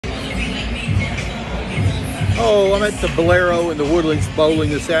Oh, I'm at the Bolero in the Woodlands bowling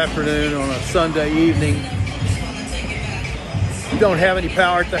this afternoon on a Sunday evening. We don't have any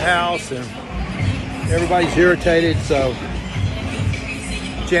power at the house and everybody's irritated, so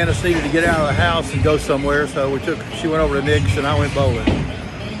Janice needed to get out of the house and go somewhere, so she went over to Nick's and I went bowling.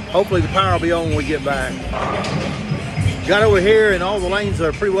 Hopefully the power will be on when we get back. Got over here and all the lanes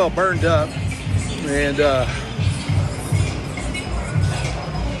are pretty well burned up, and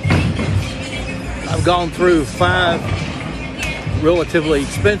I've gone through 5 relatively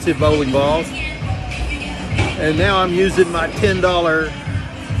expensive bowling balls, and now I'm using my $10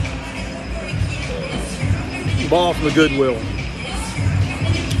 ball from the Goodwill,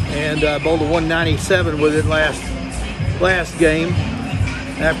 and I bowled a 197 with it last game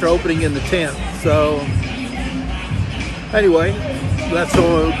after opening in the 10th. So anyway, that's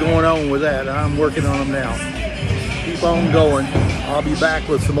what's going on with that. I'm working on them now. Keep on going. I'll be back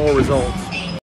with some more results.